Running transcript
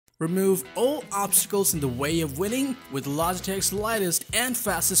Remove all obstacles in the way of winning with Logitech's lightest and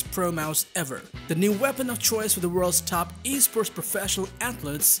fastest pro mouse ever. The new weapon of choice for the world's top esports professional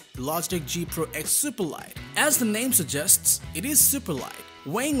athletes, the Logitech G Pro X SUPERLIGHT. As the name suggests, it is super light,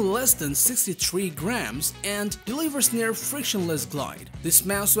 weighing less than 63 grams and delivers near frictionless glide. This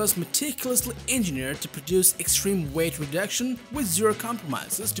mouse was meticulously engineered to produce extreme weight reduction with zero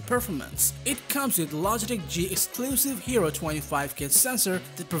compromises to performance. It comes with Logitech G exclusive Hero 25K sensor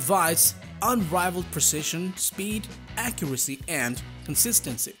that provides unrivaled precision, speed, accuracy, and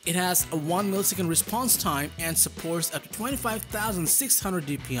consistency. It has a 1 millisecond response time and supports up to 25,600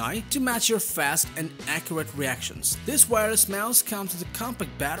 DPI to match your fast and accurate reactions. This wireless mouse comes with a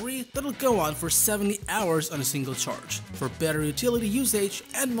compact battery that'll go on for 70 hours on a single charge. For better utility usage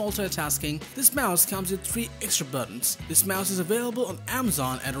and multitasking, this mouse comes with 3 extra buttons. This mouse is available on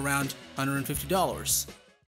Amazon at around $150.